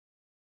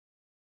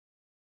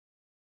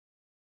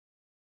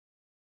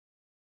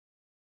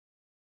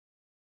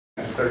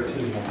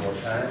13 one more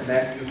time.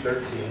 Matthew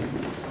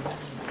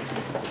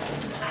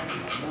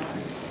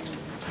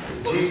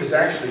 13. Jesus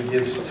actually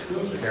gives two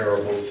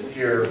parables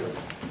here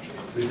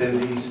within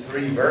these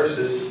three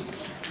verses.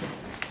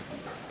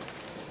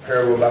 A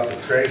parable about the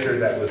treasure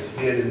that was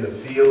hid in the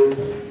field.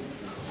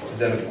 And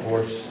then, of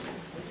course,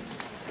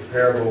 the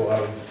parable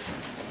of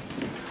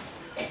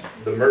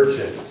the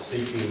merchant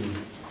seeking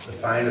the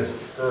finest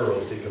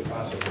pearls he could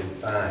possibly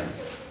find.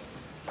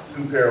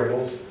 Two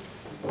parables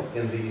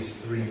in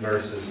these three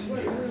verses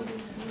here.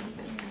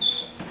 It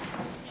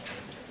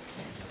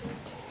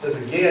says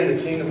again,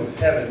 the kingdom of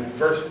heaven,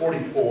 verse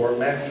 44,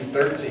 Matthew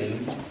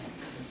 13,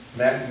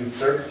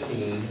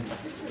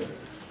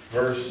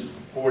 verse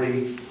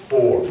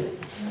 44.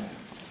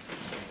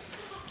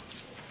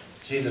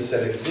 Jesus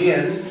said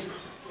again,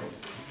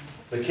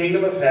 the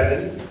kingdom of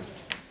heaven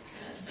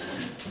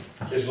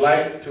is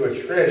like to a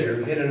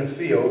treasure hid in a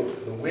field,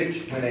 the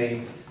which when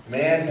a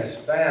man has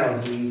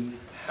found, he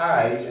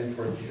hides, and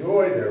for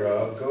joy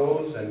thereof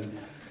goes and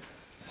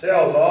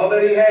sells all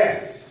that he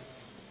has,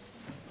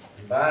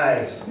 and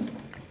buys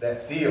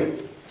that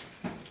field.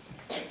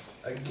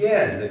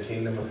 Again, the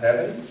kingdom of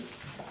heaven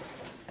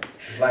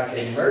is like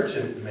a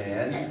merchant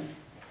man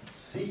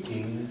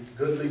seeking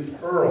goodly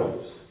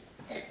pearls,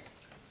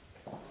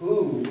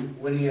 who,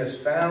 when he has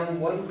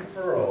found one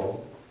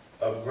pearl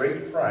of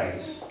great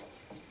price,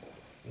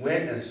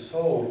 went and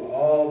sold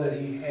all that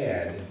he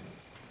had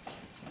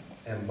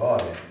and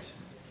bought it.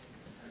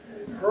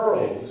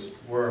 Pearls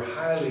were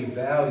highly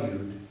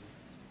valued.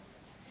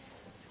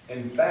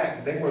 In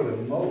fact, they were the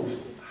most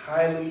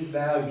highly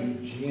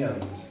valued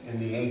gems in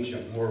the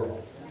ancient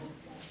world.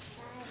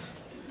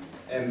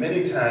 And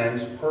many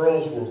times,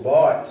 pearls were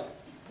bought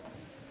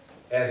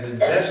as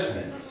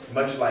investments,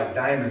 much like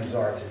diamonds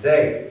are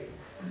today.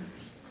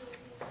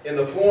 In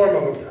the form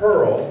of a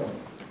pearl,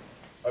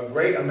 a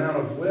great amount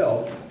of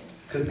wealth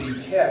could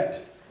be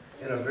kept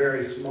in a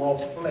very small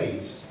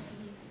place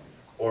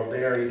or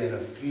buried in a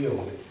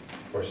field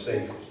for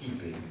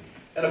safekeeping.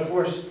 And of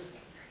course,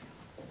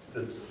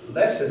 the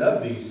lesson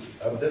of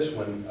this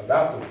one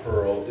about the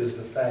pearl is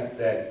the fact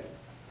that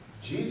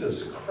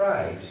Jesus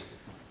Christ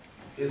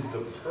is the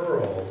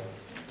pearl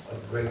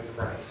of great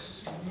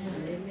price.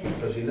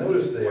 Because you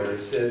notice there,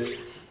 it says,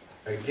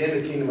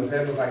 again, the kingdom of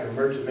heaven is like a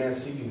merchant man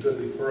seeking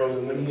goodly pearls,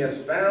 and when he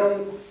has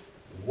found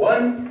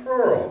one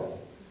pearl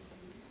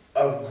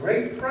of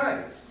great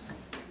price,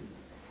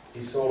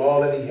 he sold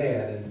all that he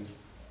had and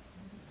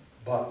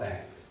bought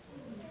that.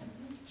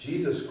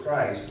 Jesus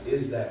Christ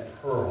is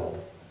that pearl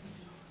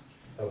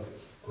of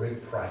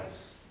great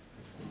price.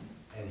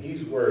 And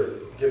he's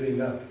worth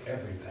giving up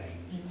everything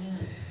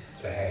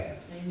to have.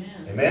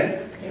 Amen?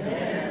 Amen?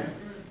 Amen.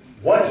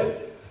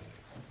 Wanted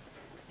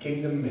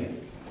Kingdom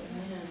Men.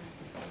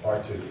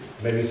 Part 2.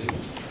 Maybe see.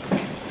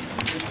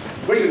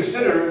 We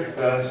consider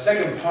the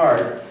second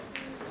part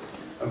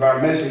of our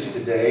message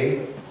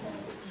today.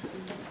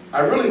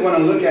 I really want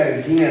to look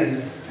at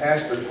again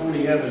Pastor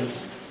Tony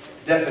Evans'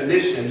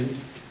 definition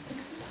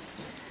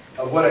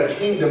of what a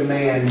kingdom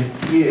man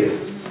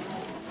is.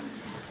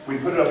 We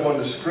put it up on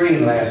the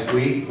screen last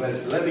week,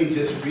 but let me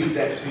just read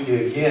that to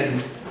you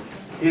again.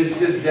 His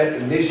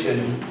definition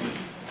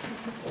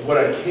of what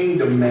a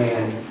kingdom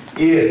man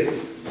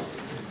is.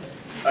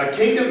 A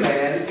kingdom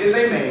man is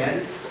a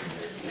man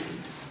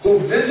who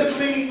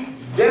visibly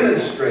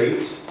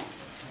demonstrates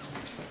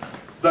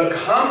the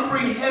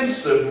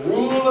comprehensive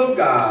rule of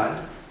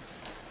God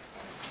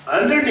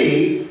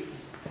underneath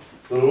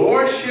the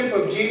lordship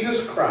of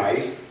Jesus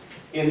Christ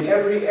in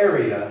every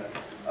area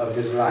of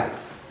his life.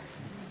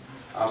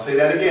 I'll say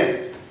that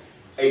again.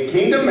 A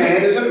kingdom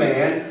man is a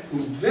man who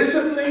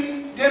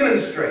visibly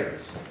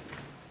demonstrates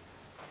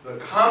the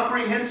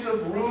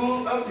comprehensive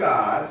rule of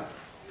God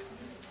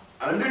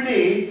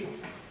underneath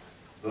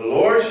the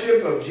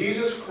lordship of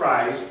Jesus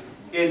Christ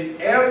in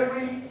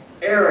every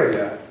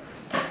area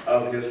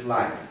of his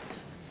life.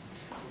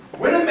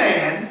 When a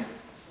man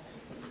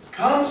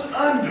comes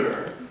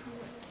under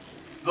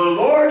the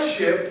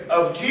lordship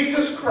of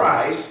Jesus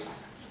Christ,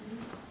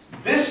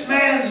 this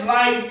man's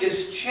life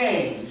is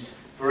changed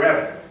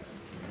forever.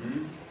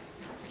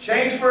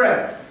 Changed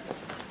forever.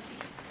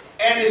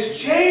 And it's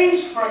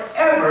changed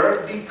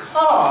forever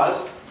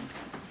because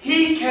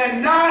he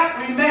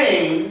cannot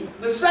remain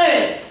the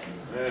same.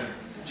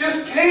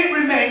 Just can't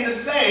remain the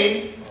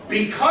same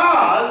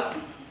because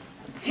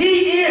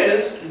he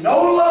is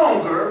no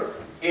longer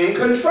in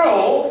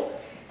control.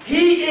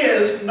 He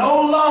is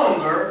no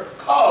longer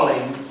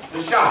calling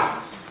the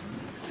shots.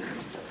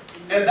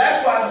 And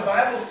that's why the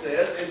Bible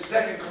says in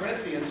 2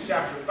 Corinthians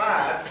chapter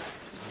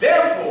 5,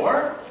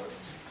 therefore,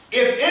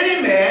 if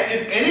any man,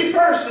 if any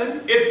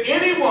person, if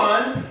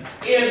anyone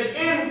is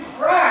in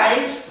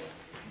Christ,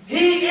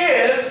 he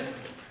is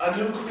a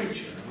new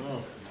creature.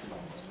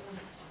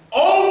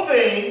 Old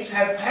things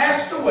have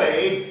passed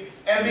away,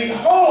 and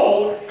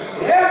behold,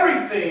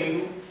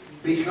 everything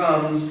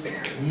becomes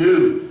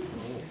new.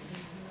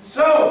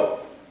 So,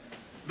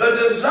 the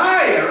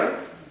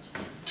desire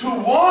to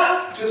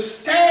want to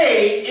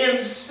stay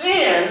in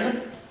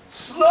sin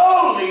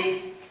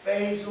slowly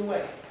fades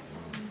away.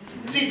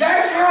 See,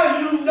 that's how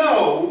you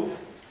know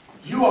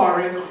you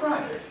are in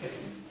Christ.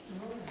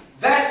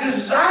 That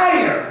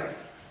desire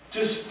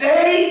to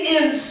stay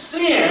in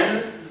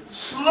sin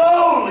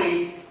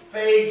slowly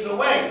fades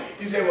away.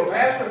 You say, well,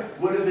 Pastor,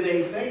 what if it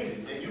ain't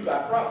faded? Then you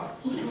got problems.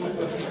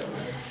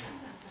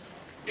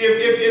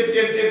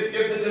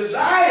 If the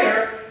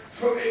desire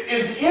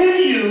is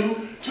in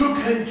you to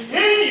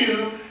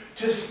continue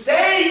to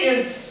stay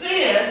in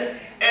sin,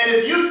 and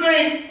if you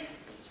think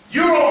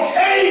you're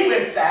okay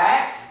with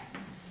that,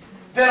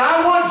 then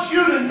I want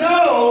you to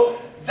know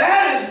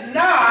that is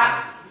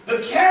not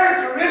the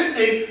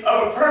characteristic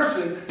of a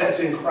person that's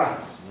in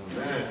Christ.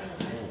 Amen.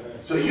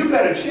 So you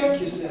better check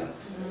yourself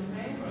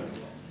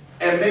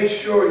and make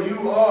sure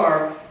you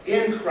are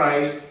in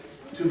Christ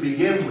to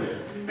begin with.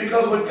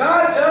 Because what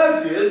God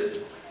does is,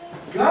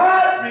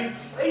 God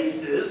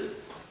replaces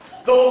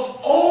those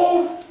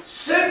old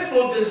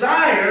sinful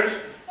desires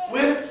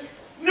with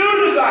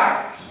new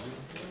desires.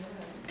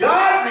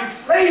 God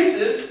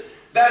replaces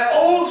that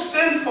old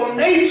sinful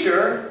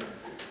nature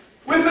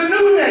with a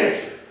new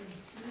nature.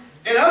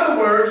 In other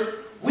words,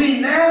 we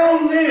now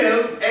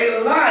live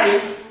a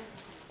life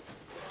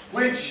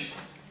which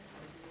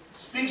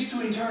speaks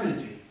to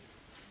eternity.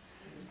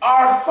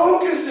 Our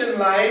focus in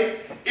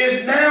life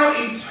is now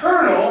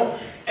eternal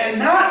and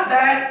not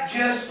that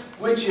just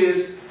which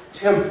is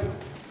temporal.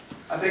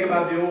 I think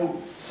about the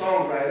old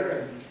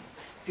songwriter, and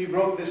he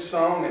wrote this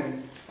song,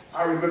 and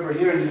I remember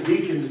hearing the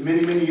deacons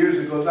many, many years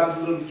ago as I was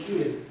a little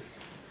kid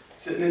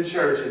sitting in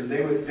church, and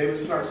they would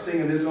start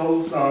singing this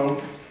old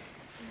song,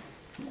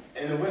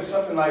 and it went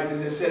something like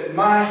this. It said,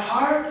 "My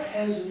heart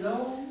has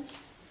no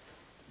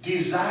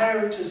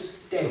desire to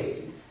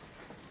stay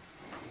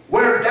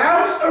where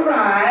doubts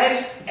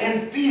arise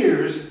and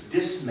fears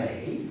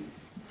dismay.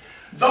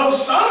 Though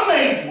some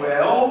may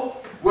dwell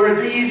where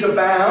these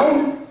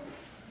abound,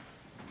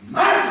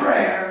 my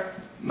prayer,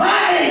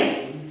 my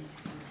aim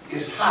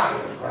is higher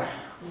ground."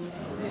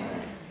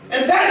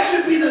 And that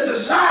should be the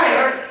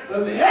desire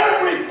of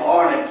every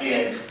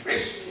born-again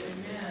Christian.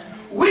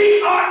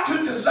 We ought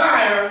to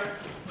desire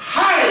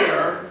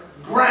higher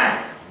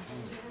ground.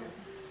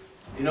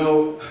 You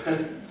know,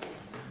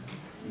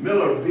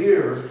 Miller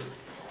Beer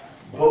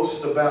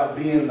boasts about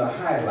being the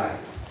high life.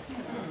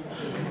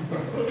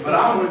 But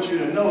I want you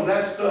to know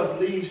that stuff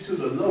leads to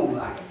the low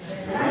life.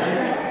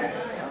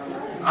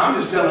 I'm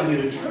just telling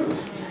you the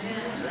truth.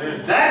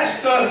 That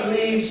stuff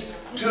leads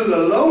to the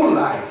low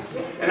life.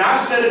 And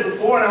I've said it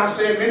before, and I'll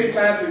say it many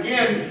times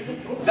again,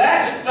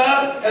 that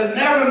stuff has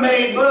never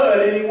made Bud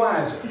any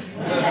wiser.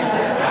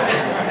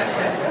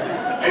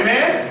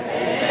 Amen?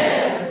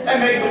 That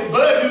makes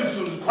Bud do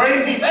some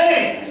crazy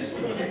things.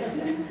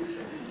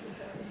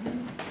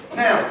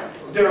 Now,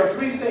 there are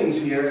three things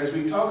here as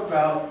we talk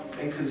about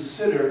and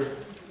consider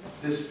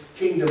this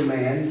kingdom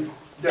man.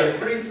 There are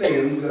three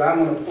things that I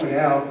want to point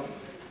out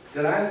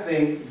that I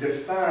think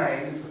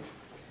define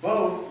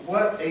both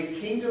what a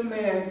kingdom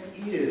man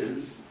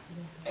is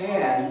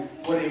and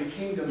what a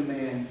kingdom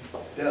man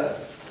does.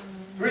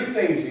 Three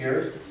things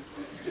here.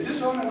 Is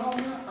this on and on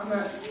now? I'm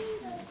not.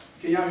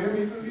 Can y'all hear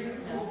me through here?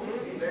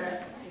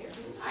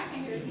 I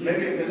can hear you.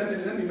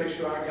 Let me make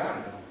sure I got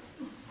it.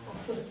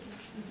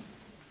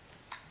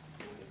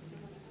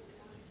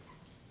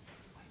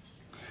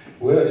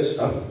 Well, it's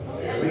up.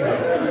 There we go.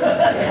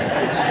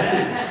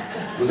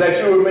 Was that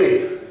you or me?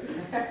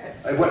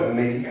 It wasn't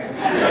me.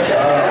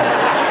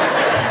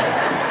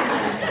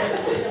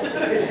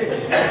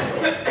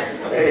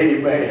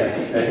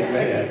 Amen.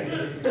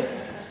 Amen.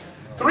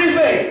 Three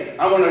things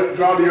I want to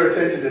draw to your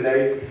attention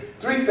today.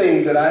 Three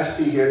things that I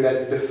see here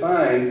that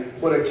define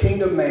what a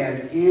kingdom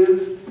man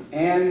is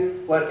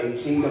and what a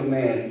kingdom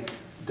man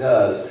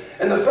does.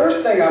 And the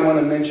first thing I want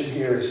to mention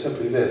here is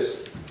simply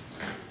this.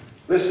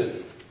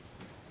 Listen,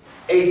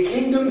 a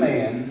kingdom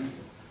man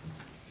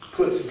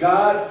puts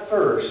God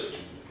first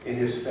in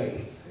his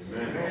faith.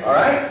 Amen. All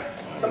right?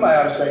 Somebody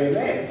ought to say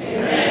amen.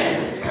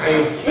 Amen.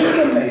 A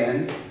kingdom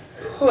man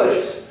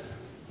puts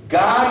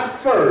God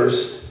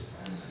first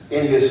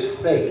in his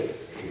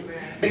faith. Amen.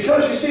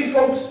 Because you see,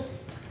 folks,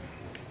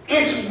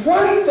 it's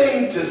one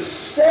thing to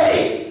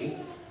say,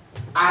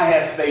 I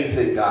have faith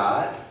in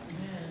God.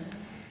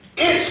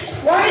 It's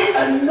quite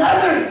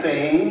another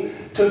thing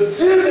to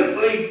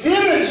visibly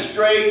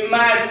demonstrate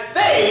my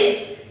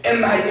faith in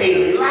my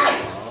daily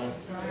life.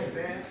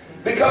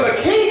 Because a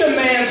kingdom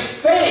man's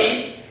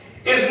faith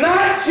is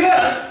not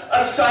just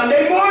a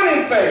Sunday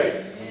morning faith.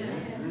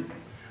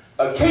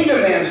 A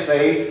kingdom man's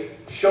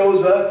faith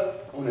shows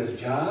up on his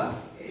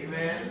job.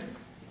 Amen.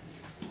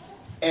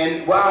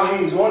 And while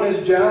he's on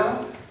his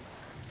job,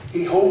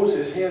 he holds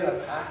his head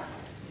up high.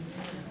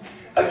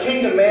 A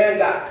kingdom man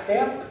got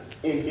pep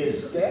in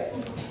his step.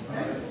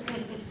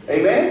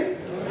 Amen?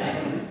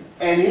 Amen.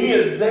 And he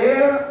is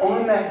there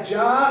on that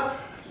job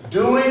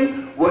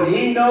doing what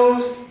he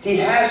knows he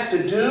has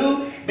to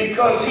do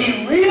because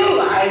he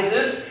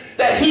realizes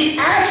that he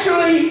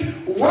actually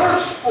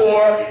works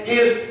for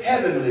his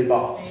heavenly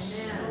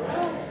boss.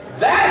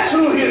 That's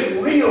who his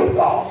real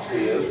boss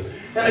is.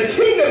 And a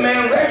kingdom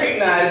man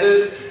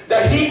recognizes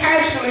that he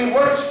actually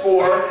works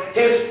for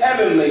his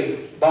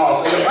heavenly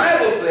boss. And the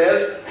Bible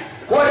says,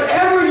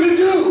 whatever you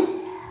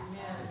do,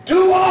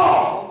 do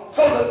all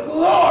for the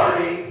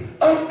glory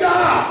of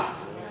God.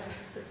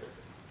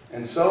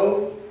 And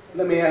so,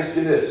 let me ask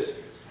you this.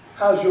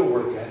 How's your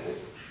work ethic?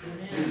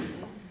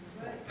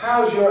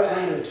 How's your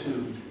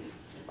attitude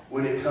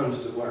when it comes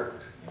to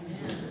work?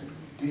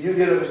 Do you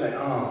get up and say,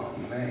 oh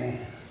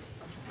man,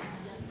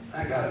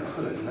 I got to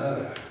put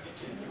another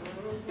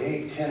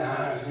 8-10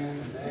 hours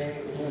in today?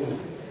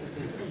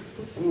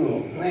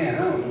 Oh man, I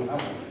don't know if I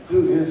want to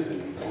do this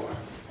anymore.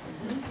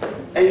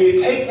 And you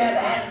take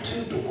that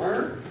attitude to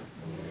work,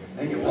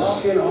 and you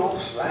walk in all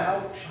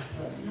slouched,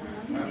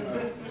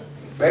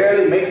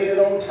 barely making it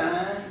on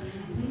time,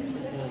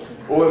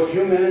 or a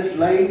few minutes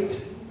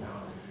late.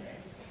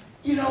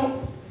 You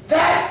know,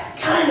 that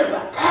kind of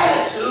an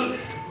attitude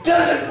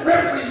doesn't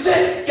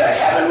represent your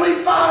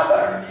Heavenly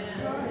Father.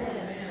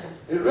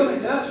 It really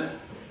doesn't.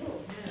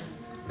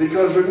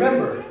 Because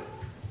remember,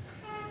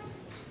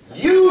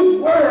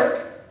 you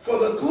work for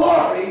the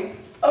glory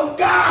of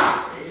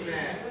God.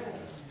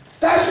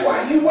 That's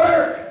why you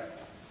work.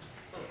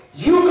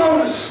 You go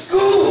to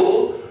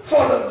school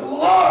for the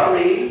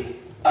glory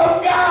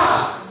of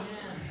God.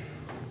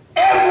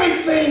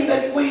 Everything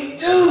that we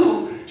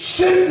do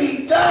should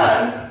be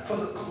done for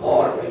the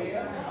glory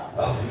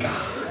of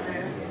God.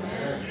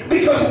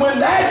 Because when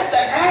that's the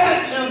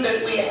attitude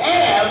that we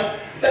have,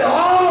 then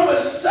all of a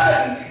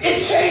sudden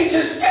it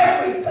changes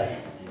everything.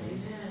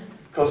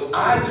 Because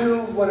I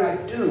do what I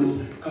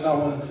do because I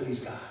want to please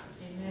God.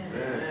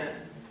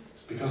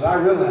 Because I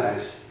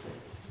realize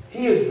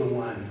He is the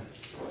one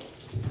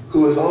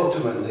who is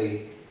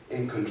ultimately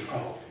in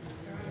control.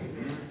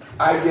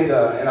 I get,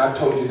 and I've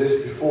told you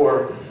this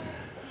before,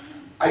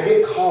 I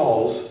get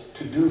calls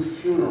to do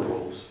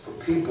funerals for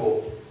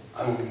people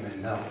I don't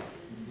even know.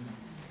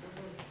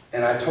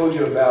 And I told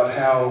you about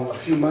how a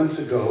few months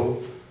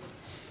ago,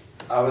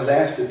 I was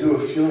asked to do a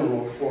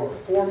funeral for a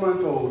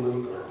 4-month-old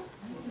little girl.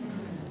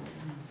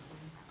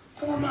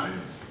 4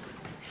 months.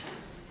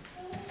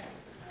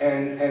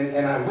 And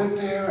I went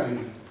there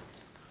and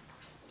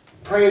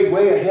prayed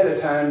way ahead of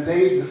time,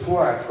 days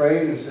before I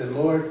prayed and said,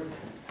 Lord,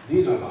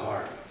 these are the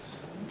hard ones.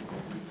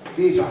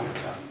 These are the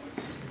tough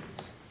ones.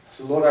 I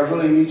said, Lord, I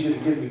really need you to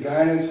give me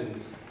guidance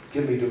and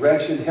give me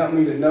direction. Help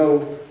me to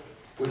know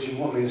what you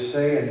want me to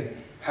say and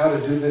how to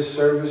do this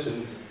service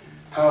and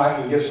how I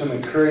can give some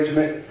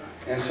encouragement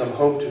and some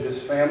hope to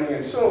this family.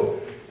 And so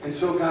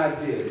God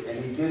did.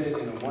 And He did it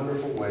in a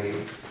wonderful way.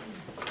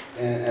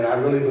 And I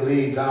really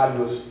believe God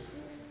was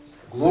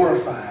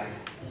glorified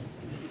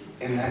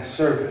in that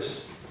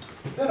service.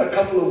 Then a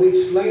couple of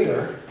weeks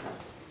later,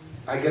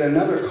 I get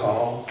another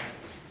call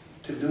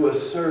to do a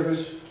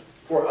service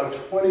for a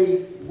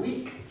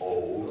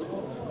 20-week-old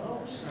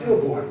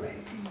stillborn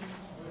baby.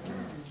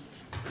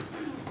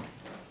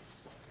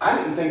 I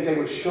didn't think they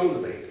would show the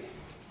baby.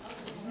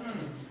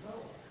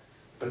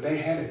 But they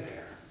had it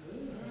there.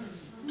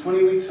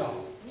 20 weeks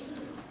old.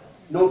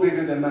 No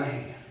bigger than my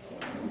hand.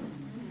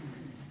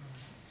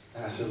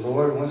 And I said,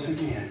 Lord, once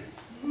again,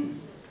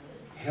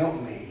 help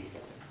me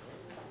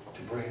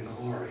to bring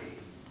glory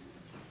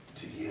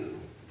to you.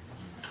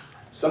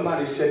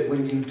 Somebody said,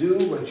 when you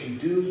do what you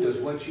do, does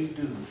what you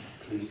do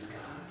please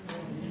God?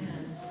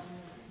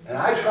 And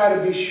I try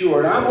to be sure,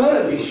 and I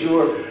want to be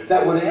sure,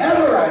 that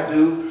whatever I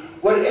do,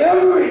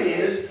 whatever it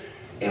is,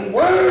 in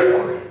word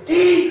or in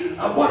deed,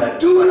 I want to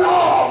do it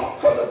all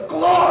for the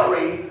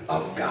glory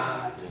of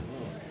God.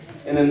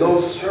 And in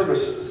those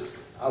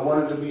services, I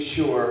wanted to be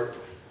sure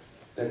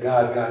that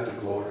God got the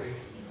glory.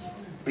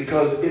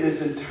 Because it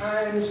is in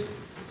times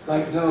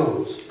like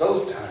those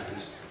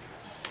times,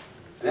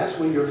 that's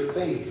when your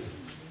faith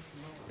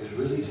is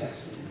really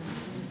tested.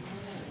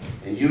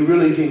 And you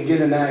really can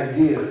get an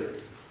idea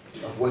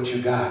of what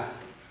you got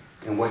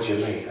and what you're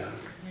made of.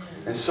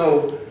 And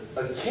so,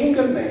 a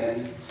kingdom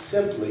man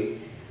simply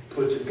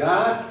puts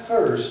God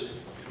first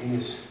in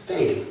his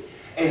faith.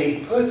 And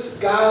he puts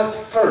God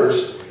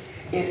first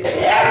in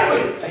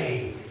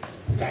everything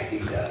that he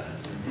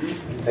does.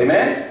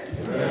 Amen?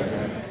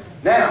 Amen.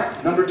 Now,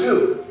 number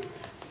 2.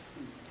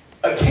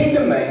 A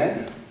kingdom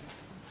man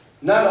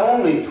not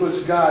only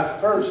puts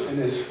God first in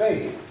his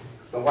faith,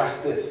 but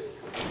watch this.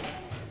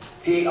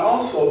 He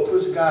also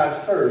puts God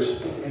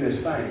first in his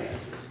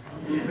finances.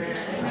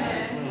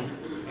 Amen.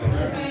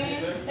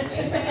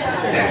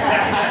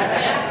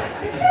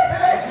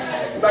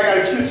 If I got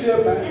a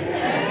Q-tip,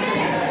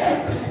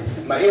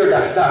 my ear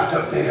got stopped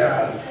up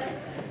there.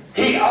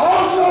 He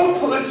also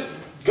puts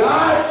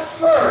God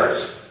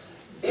first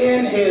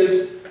in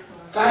his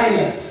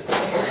finances.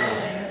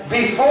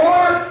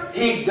 Before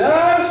he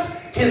does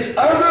his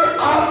other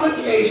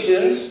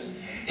obligations,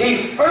 he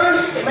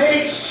first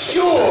makes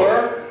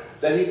sure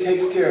that he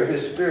takes care of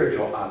his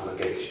spiritual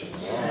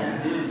obligations.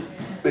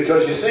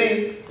 Because you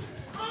see,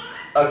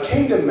 a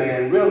kingdom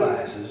man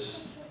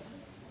realizes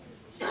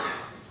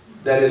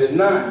that it's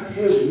not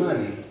his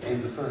money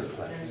in the first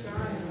place.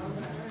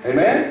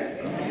 Amen?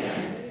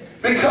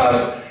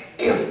 Because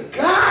if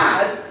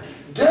God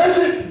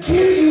doesn't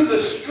give you the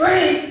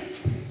strength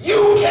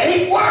you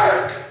can't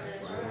work.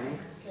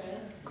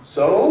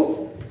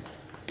 So,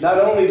 not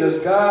only does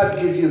God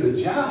give you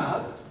the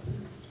job,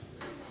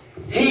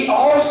 He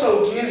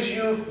also gives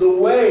you the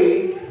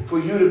way for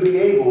you to be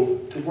able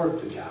to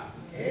work the job.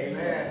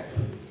 Amen.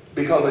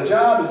 Because a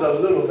job is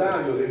of little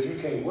value if you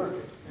can't work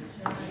it.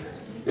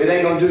 It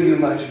ain't going to do you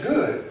much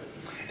good.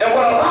 And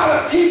what a lot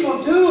of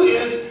people do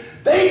is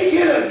they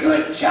get a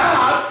good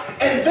job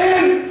and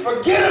then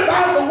forget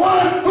about the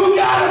one who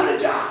got them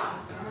the job.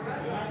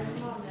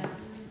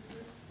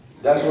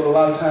 That's what a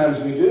lot of times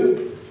we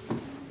do.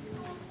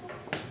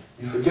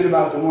 You forget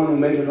about the one who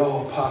made it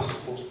all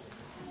possible.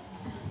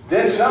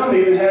 Then some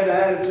even have the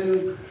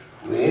attitude,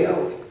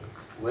 well,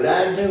 what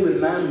I do with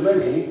my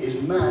money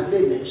is my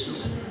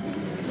business.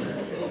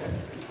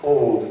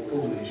 Oh,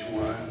 foolish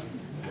one.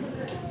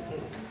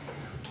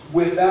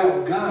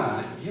 Without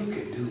God, you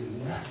can do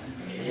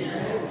nothing.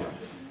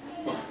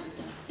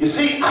 You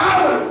see,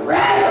 I would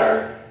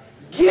rather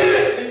give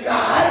it to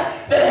God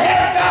than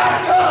have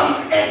God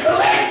come and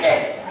collect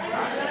it.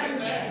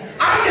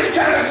 I'm just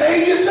trying to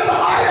save you some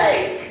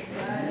heartache.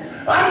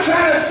 I'm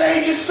trying to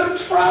save you some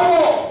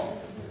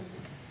trouble.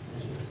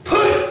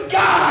 Put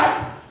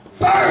God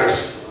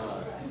first.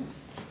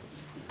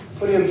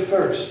 Put Him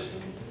first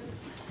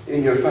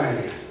in your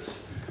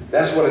finances.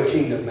 That's what a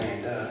kingdom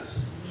man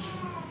does.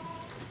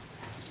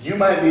 You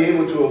might be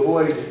able to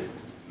avoid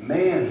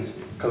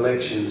man's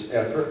collections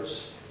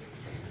efforts.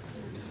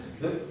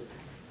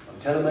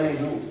 Tell a man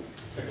no.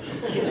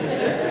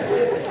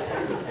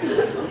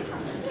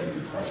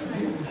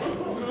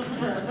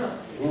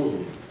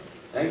 Ooh,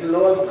 thank the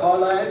Lord for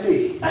call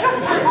ID.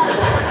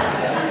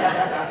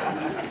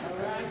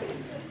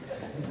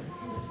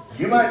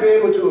 You might be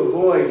able to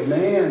avoid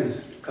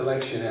man's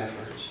collection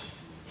efforts.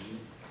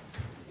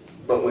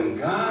 But when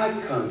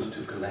God comes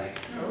to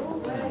collect,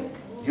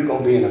 you're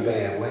going to be in a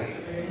bad way.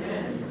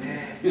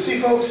 You see,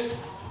 folks,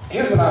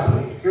 here's what I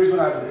believe. Here's what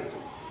I believe.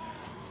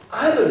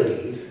 I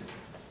believe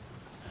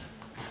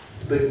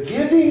the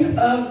giving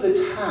of the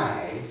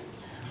tithe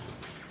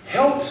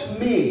helps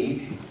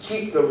me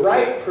keep the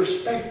right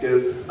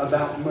perspective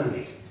about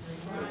money.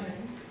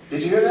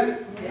 Did you hear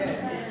that?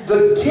 Yes.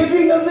 The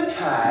giving of the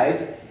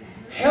tithe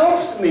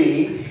helps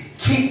me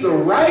keep the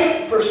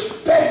right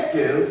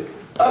perspective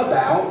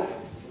about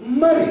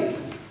money.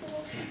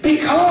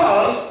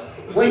 Because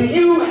when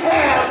you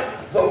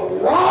have the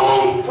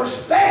wrong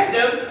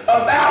perspective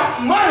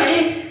about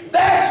money,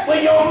 that's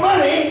when your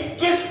money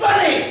gets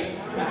funny.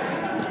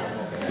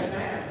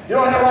 You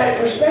don't have the right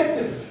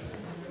perspective.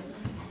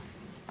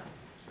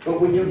 But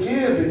when you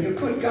give and you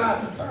put God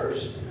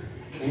first,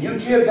 and you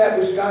give that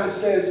which God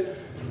says,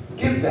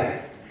 give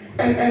that.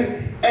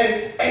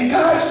 And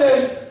God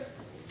says,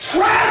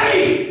 try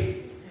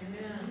me.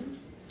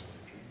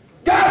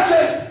 God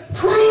says,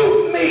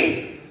 prove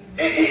me.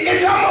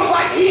 It's almost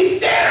like He's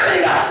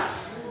daring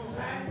us.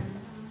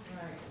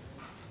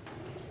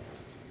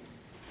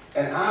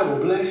 And I will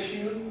bless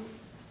you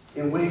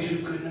in ways you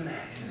couldn't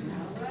imagine.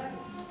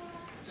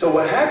 So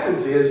what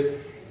happens is,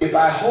 if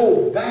I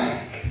hold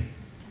back,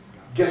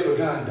 guess what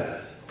God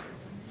does?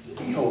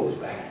 He holds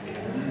back.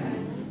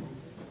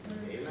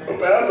 But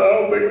Pastor, I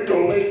don't think we're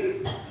going to make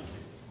it.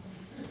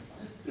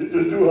 It's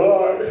just too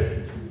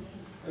hard.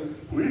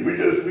 We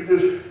just,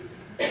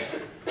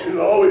 there's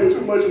always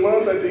too much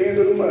month at the end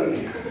of the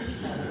money.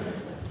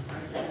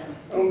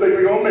 I don't think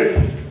we're going to make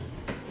it.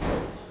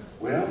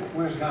 Well,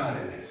 where's God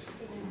in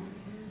this?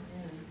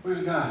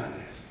 Where's God in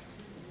this?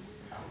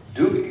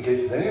 Duke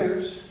gets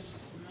theirs.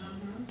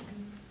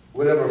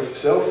 Whatever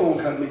cell phone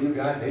company you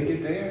got, they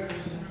get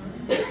theirs.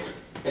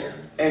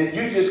 And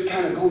you just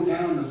kind of go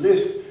down the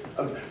list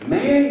of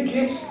man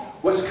gets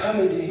what's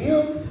coming to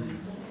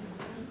him.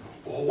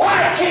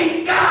 Why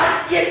can't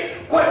God get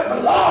what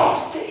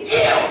belongs to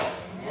him?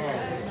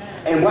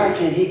 And why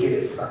can't he get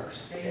it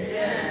first?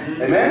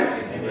 Amen?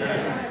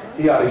 Amen?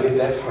 He ought to get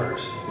that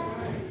first.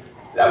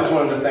 That was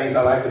one of the things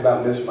I liked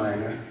about Miss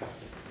Minor.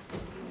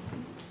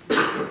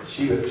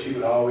 She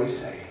would always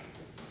say,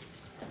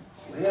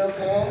 well,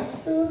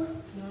 Pastor,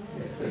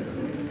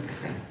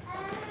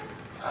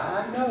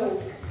 I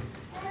know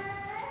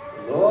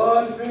the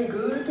Lord's been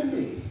good to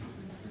me.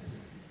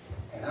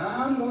 And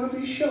I'm going to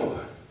be sure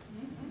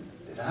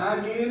that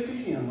I give to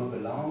him what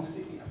belongs to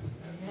him.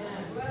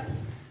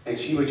 And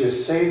she would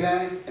just say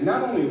that. And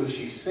not only would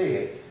she say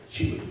it,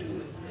 she would do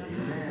it.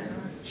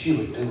 She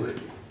would do it.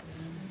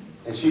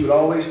 And she would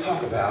always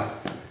talk about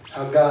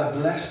how God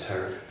blessed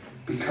her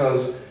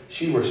because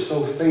she was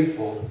so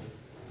faithful.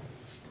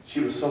 She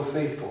was so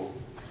faithful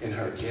in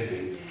her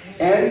giving.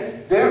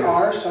 And there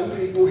are some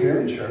people here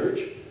in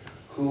church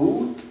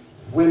who,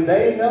 when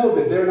they know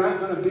that they're not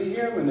going to be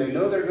here, when they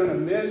know they're going to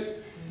miss,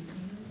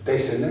 they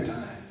send their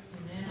tithe.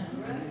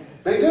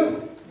 They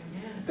do.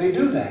 They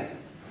do that.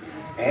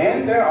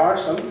 And there are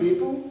some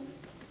people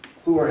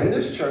who are in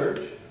this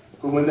church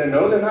who, when they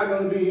know they're not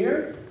going to be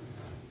here,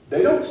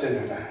 they don't send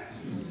their tithes.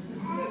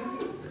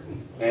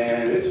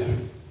 And it's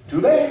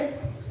too bad.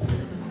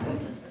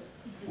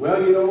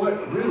 Well, you know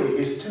what? Really,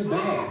 it's too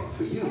bad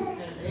for you.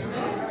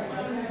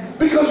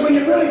 Because when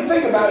you really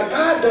think about it,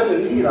 God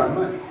doesn't need our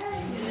money.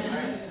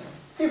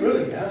 He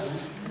really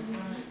doesn't.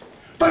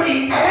 But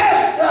he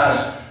asked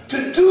us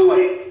to do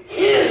it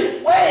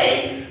his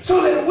way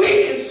so that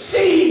we can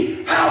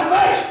see how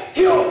much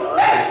he'll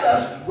bless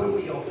us when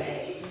we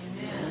obey.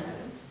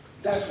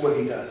 That's what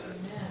he does it.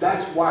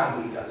 That's why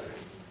he does it.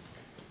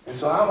 And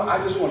so I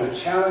just want to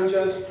challenge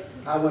us.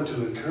 I want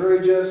to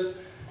encourage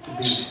us to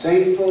be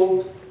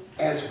faithful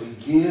as we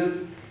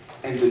give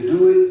and to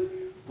do it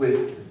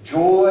with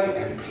joy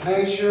and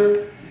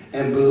pleasure.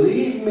 And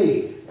believe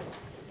me,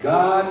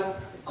 God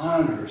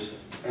honors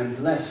and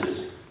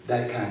blesses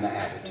that kind of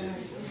attitude.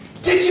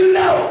 Did you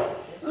know?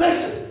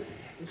 Listen,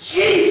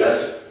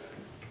 Jesus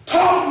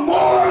talked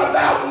more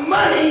about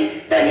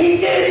money than he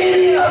did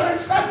any other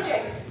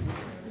subject.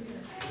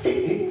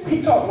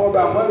 He talked more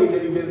about money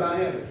than he did about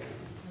heaven.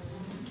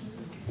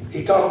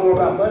 He talked more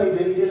about money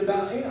than he did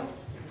about hell.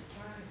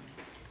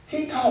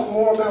 He talked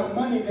more about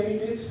money than he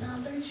did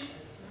salvation.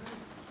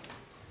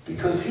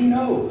 Because he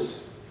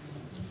knows.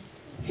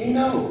 He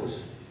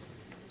knows.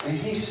 And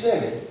he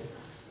said,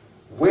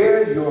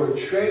 where your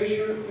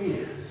treasure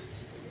is,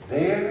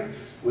 there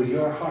will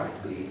your heart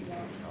be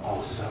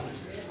also.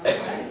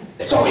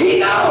 So he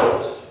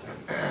knows.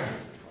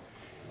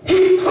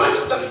 He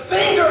puts the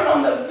finger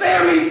on the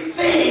very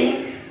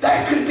thing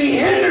that could be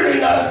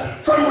hindering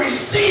us from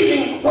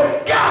receiving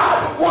what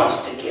God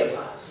wants to give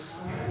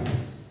us.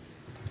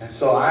 And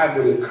so I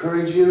would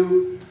encourage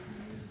you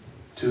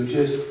to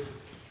just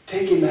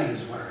take him at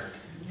his word.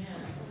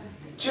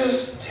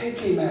 Just take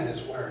him at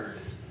his word.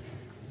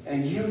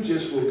 And you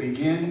just will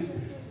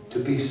begin to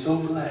be so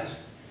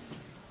blessed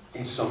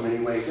in so many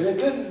ways. And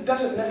it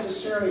doesn't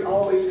necessarily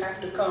always have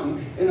to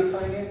come in a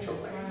financial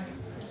way.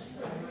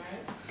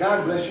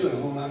 God bless you in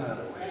a whole lot of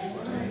other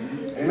ways.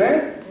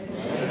 Amen?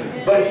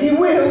 But he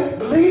will,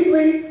 believe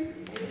me,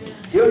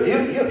 he'll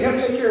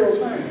take care of those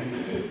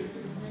finances too.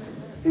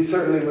 He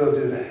certainly will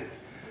do that.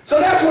 So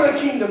that's what a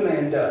kingdom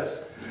man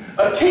does.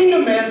 A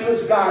kingdom man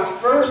puts God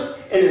first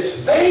in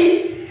his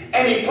faith,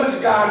 and he puts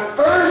God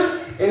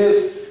first in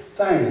his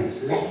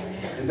finances.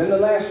 And then the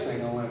last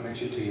thing I want to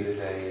mention to you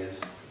today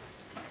is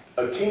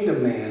a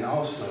kingdom man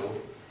also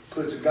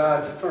puts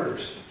God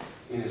first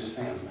in his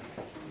family.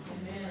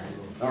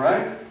 All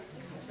right?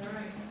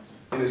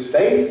 In his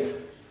faith,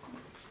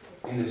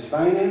 in his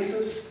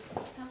finances,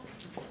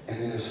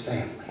 and in his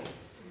family.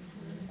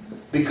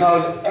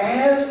 Because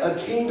as a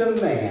kingdom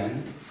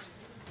man,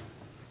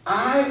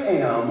 I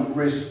am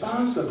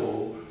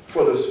responsible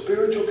for the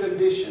spiritual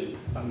condition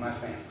of my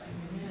family.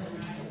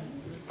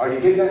 Are you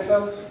getting that,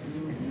 fellas?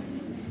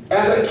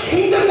 As a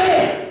kingdom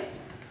man,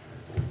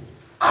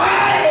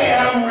 I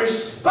am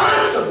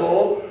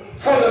responsible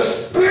for the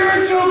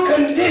spiritual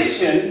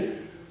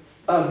condition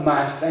of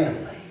my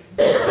family.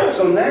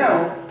 So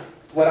now,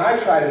 what I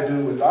try to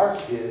do with our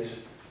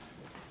kids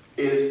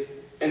is,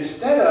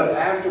 instead of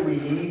after we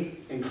eat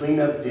and clean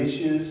up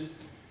dishes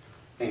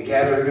and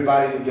gather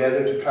everybody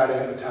together to try to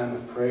have a time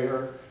of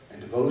prayer and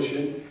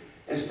devotion,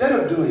 instead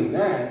of doing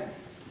that,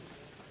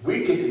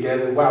 we get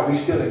together while we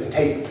still at the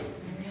table.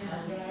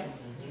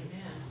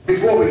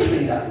 Before we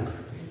clean up.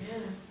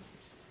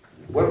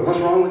 What's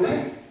wrong with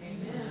that?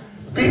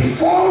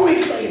 Before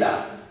we clean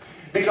up.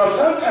 Because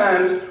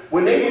sometimes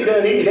when they get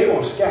done eating, they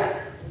want to scatter.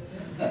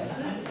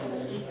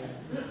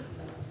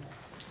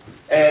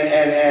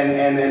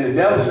 And the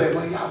devil said,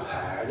 well, y'all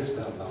tired. It's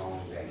been a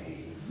long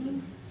day.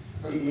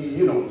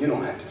 You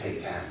don't have to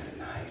take time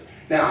tonight.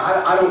 Now,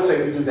 I don't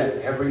say we do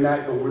that every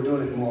night, but we're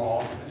doing it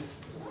more often.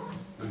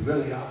 We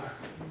really are.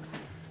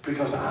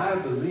 Because I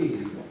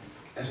believe,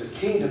 as a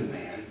kingdom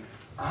man,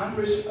 I'm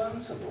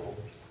responsible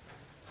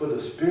for the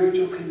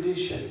spiritual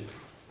condition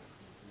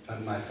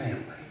of my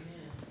family.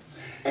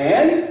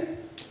 And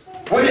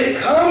when it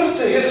comes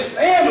to his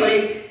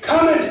family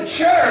coming to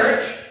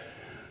church,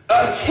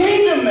 a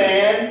kingdom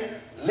man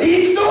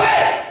leads the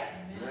way.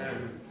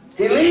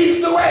 He leads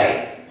the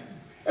way.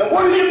 And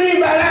what do you mean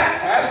by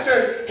that,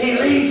 Pastor? He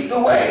leads the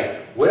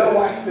way. Well,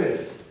 watch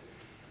this.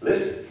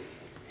 Listen,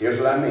 here's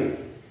what I mean.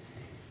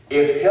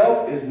 If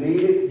help is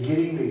needed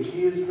getting the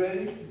kids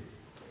ready,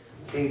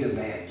 kingdom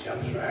man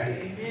jumps right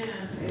in.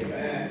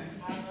 Amen.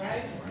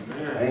 I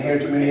ain't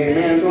heard too many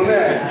amens on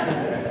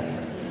that.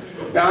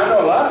 Now, I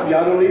know a lot of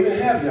y'all don't even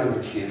have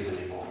younger kids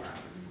anymore.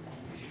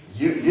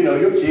 You know,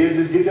 your kids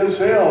just get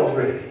themselves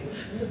ready.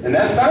 And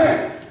that's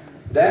fine.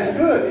 That's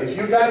good. If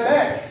you got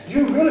that,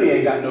 you really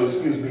ain't got no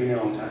excuse being there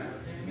on time.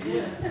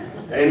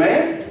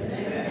 Amen?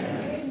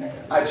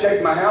 I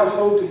checked my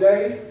household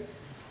today.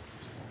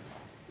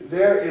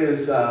 There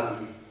is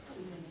 7,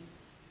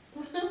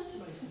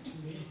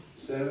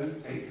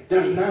 8.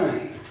 There's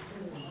 9.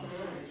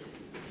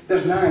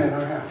 There's 9 in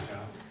our house,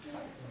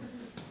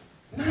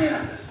 y'all. 9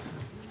 of us.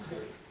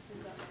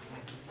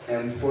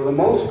 And for the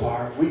most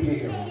part, we get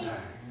here on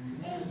time.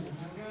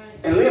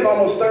 And live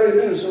almost 30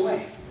 minutes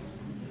away.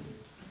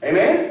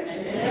 Amen?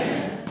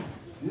 Amen.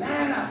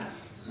 9 of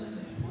us.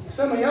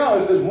 Some of y'all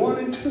is just 1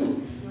 and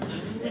 2.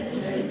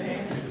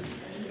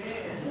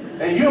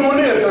 And you don't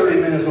live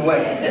 30 minutes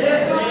away.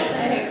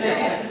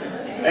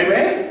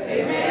 Amen?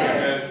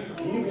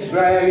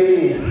 drag it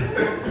in.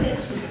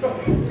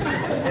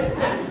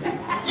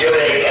 You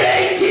didn't get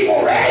 8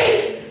 people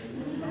ready.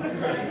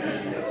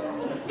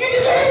 You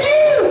just had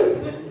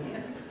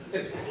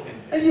 2.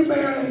 And you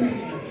barely make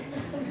it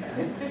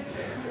in.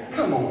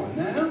 Come on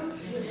now.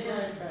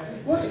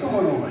 What's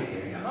going on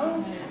here,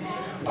 y'all?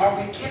 Are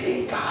we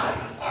giving God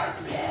our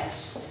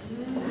best?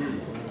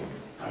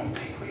 I don't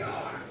think we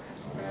are.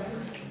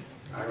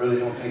 I really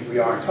don't think we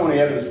are. Tony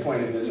Evans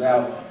pointed this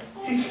out.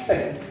 He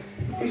said,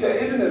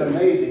 isn't it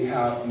amazing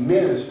how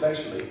men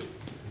especially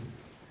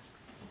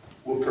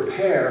will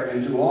prepare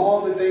and do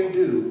all that they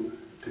do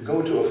to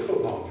go to a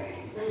football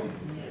game,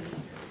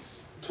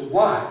 to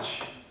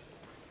watch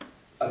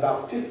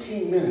about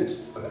 15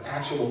 minutes of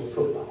actual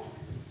football.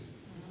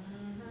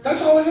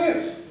 That's all it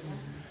is.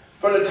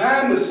 From the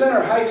time the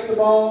center hikes the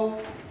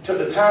ball to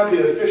the time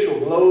the official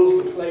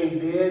blows the play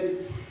dead,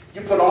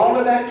 you put all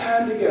of that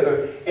time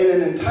together in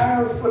an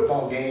entire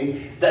football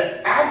game.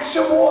 The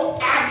actual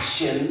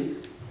action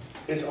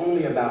is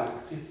only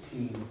about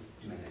 15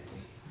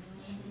 minutes.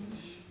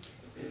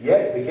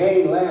 Yet the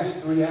game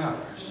lasts 3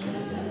 hours.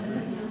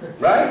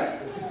 Right?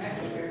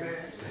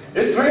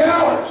 It's 3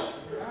 hours.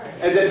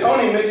 And then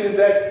Tony mentions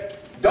that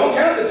don't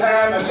count the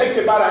time. It'll take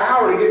you about an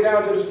hour to get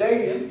down to the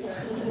stadium.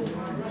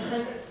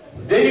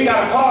 Then you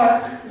got to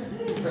park.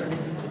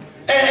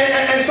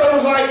 And so it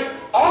was like,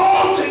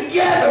 all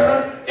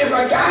together, if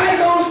a guy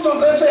goes to,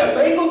 let's say, a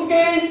Bengals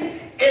game,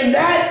 in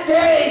that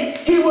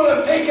day, he will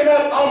have taken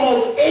up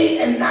almost 8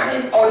 and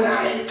 9 or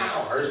 9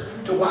 hours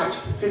to watch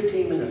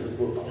 15 minutes of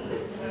football.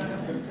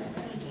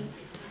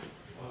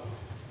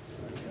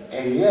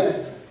 And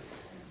yet,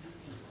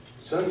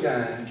 some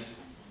guys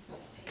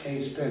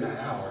can't spend an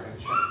hour in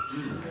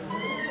church,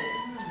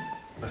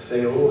 but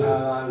say, oh,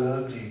 how I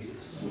love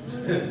Jesus.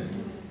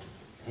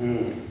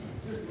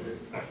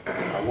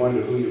 I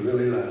wonder who you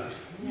really love.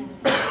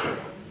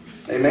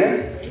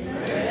 Amen?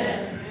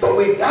 Amen? But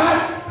we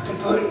got to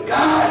put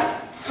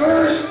God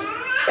first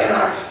in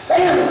our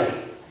family.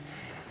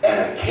 And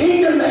a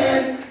kingdom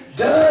man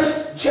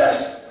does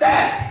just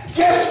that.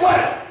 Guess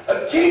what?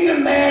 A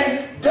kingdom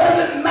man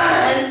doesn't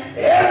mind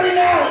every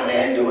now and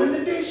then doing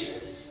the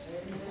dishes.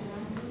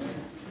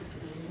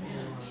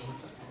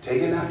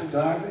 Taking out the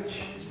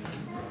garbage.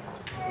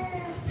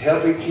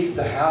 Helping keep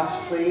the house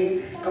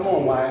clean. Come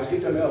on, wives,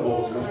 get them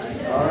elbows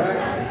going. All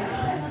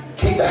right?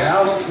 Keep the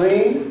house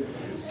clean.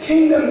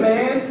 Kingdom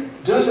man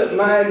doesn't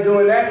mind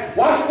doing that.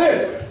 Watch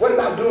this. What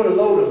about doing a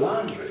load of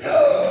laundry?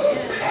 Oh,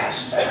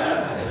 Pastor,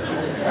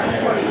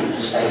 what are you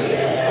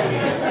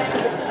saying?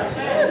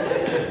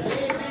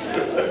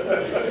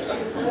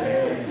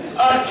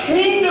 A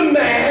kingdom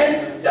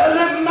man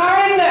doesn't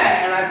mind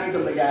that. And I see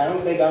some of the guys, I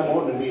don't think I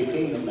want to be a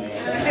kingdom man.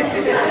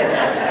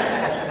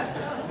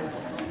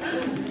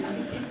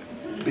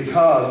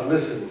 Because,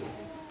 listen,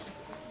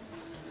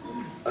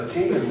 a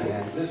kingdom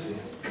man, listen,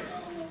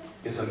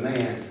 is a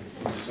man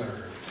who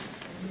serves.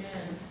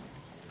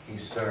 He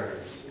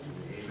serves.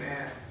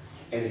 Amen.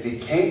 And if he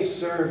can't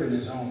serve in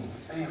his own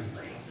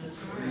family,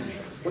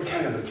 what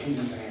kind of a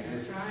kingdom man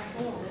is he?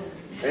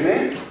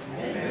 Amen?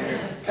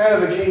 Amen. Kind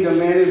of a kingdom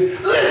man is,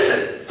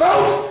 listen,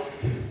 folks,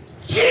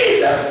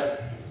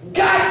 Jesus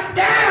got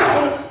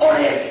down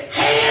on his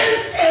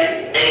hands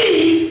and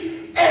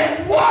knees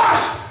and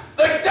washed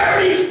the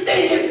dirty,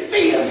 stinking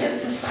feet of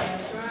his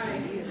disciples.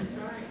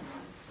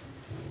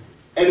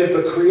 And if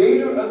the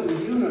creator of the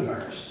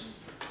universe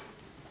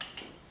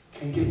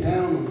can get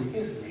down on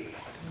his knees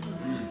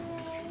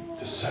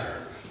to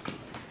serve,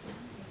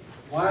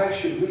 why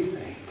should we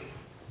think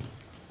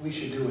we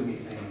should do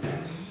anything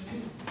less?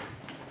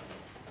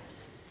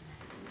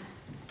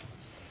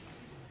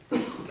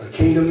 A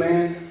kingdom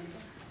man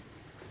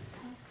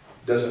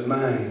doesn't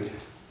mind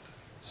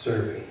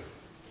serving.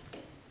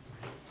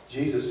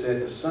 Jesus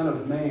said the Son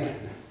of Man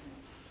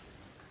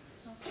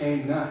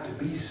came not to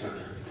be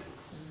served,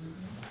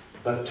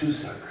 but to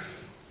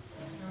serve.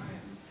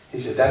 He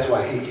said that's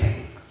why he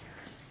came.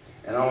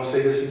 And I want to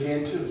say this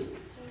again too.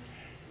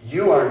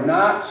 You are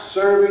not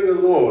serving the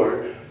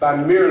Lord by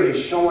merely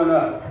showing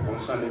up on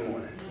Sunday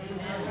morning.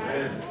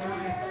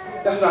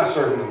 That's not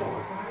serving the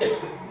Lord.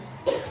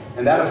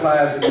 And that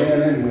applies to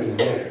men and women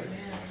there.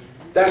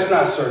 That's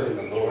not serving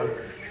the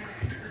Lord.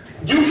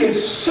 You can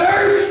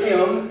serve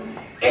him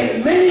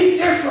in many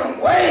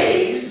different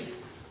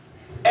ways,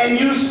 and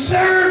you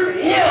serve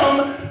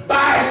him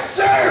by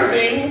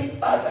serving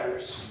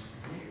others.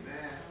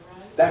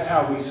 That's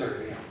how we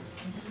serve him,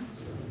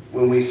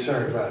 when we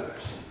serve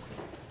others.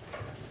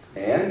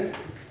 And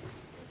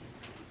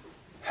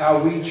how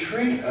we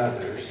treat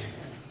others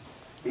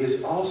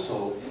is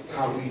also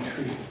how we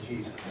treat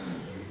Jesus.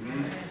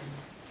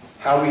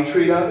 How we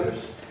treat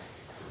others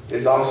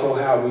is also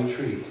how we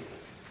treat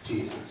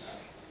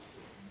Jesus.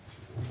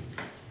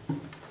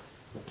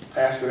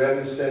 Pastor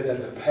Evans said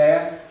that the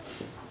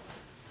path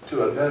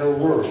to a better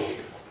world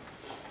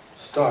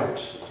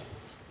starts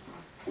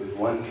with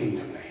one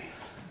kingdom man.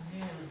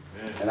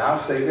 Amen. And I'll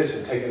say this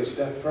and take it a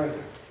step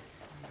further.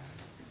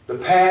 The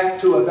path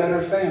to a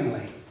better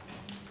family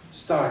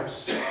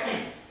starts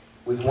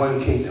with one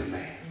kingdom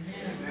man.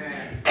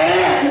 Amen.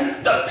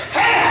 And the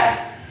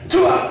path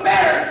to a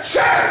better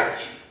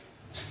church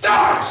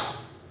starts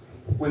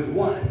with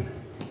one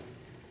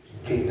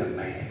kingdom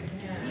man.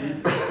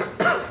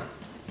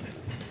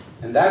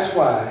 And that's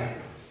why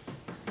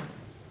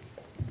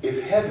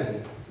if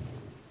heaven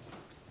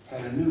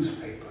had a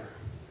newspaper,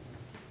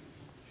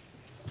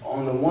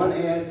 on the one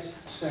ads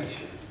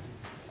section,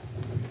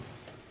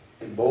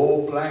 in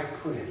bold black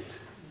print,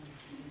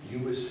 you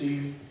would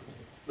see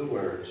the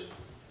words,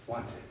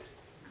 wanted,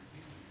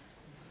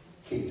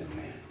 kingdom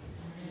men.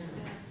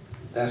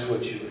 That's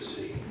what you would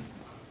see.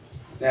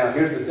 Now,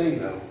 here's the thing,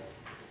 though.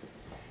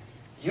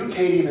 You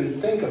can't even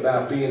think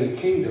about being a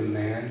kingdom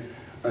man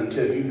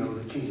until you know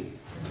the king.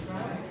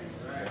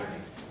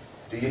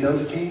 Do you know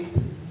the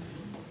king?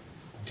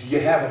 Do you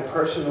have a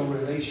personal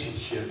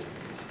relationship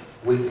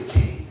with the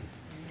king?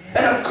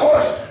 And of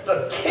course,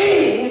 the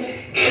king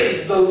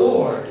is the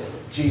Lord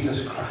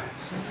Jesus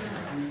Christ.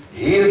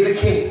 He is the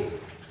king.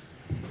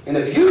 And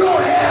if you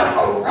don't have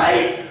a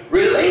right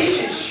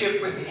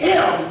relationship with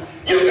him,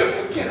 you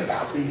can forget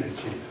about being a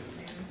kingdom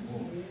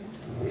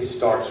man. It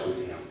starts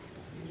with him.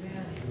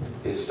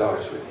 It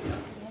starts with him.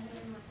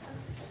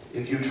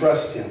 If you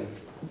trust him,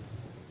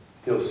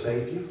 he'll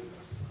save you.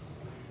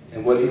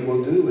 And what he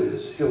will do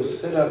is he'll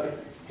set up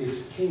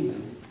his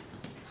kingdom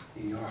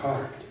in your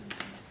heart.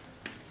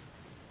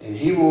 And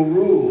he will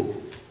rule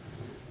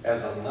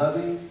as a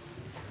loving,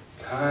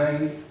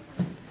 kind,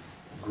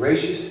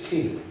 gracious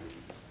king.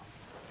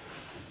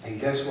 And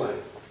guess what?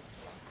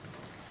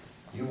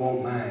 You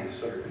won't mind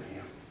serving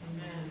him.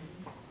 Amen.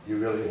 You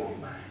really won't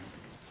mind.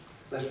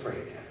 Let's pray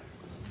together.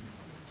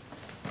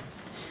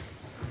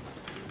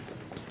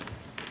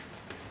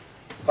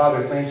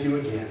 Father, thank you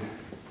again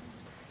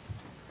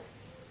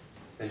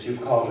that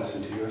you've called us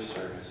into your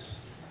service.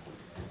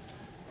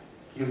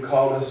 You've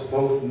called us,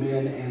 both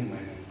men and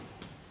women,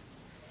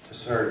 to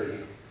serve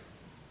you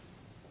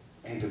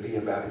and to be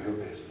about your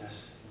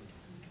business.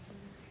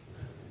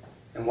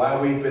 And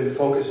while we've been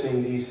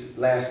focusing these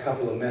last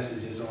couple of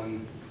messages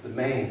on the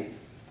man,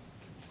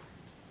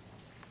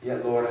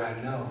 yet, Lord,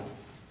 I know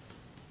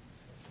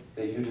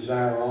that you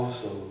desire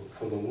also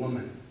for the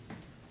woman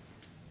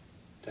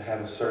to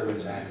have a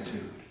servant's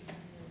attitude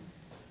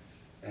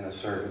and a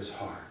servant's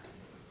heart.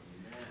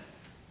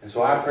 And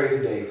so I pray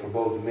today for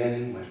both men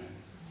and women,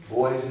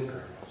 boys and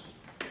girls,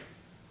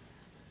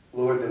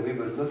 Lord, that we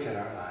would look at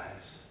our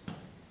lives.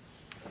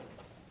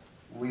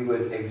 We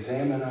would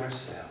examine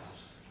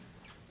ourselves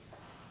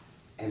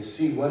and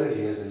see what it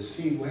is and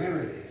see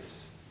where it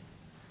is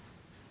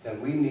that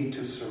we need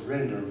to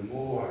surrender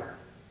more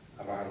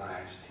of our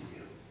lives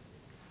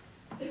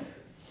to you.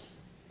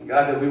 And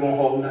God, that we won't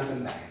hold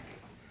nothing back,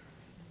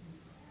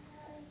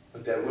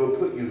 but that we'll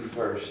put you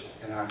first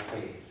in our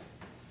faith.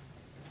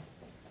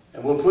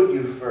 And we'll put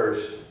you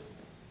first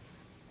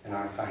in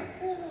our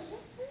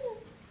finances.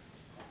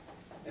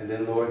 And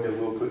then, Lord, that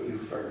we'll put you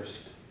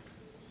first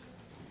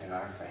in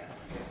our family.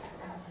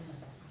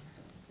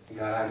 And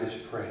God, I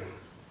just pray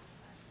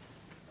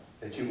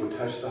that you will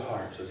touch the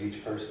hearts of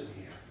each person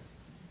here.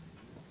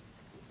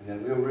 And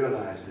that we'll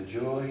realize the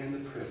joy and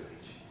the privilege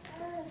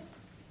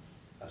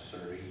of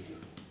serving you.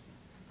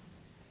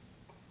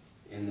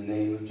 In the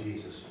name of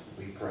Jesus,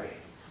 we pray.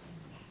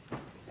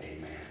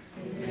 Amen.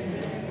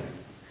 Amen.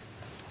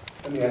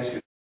 Let me ask you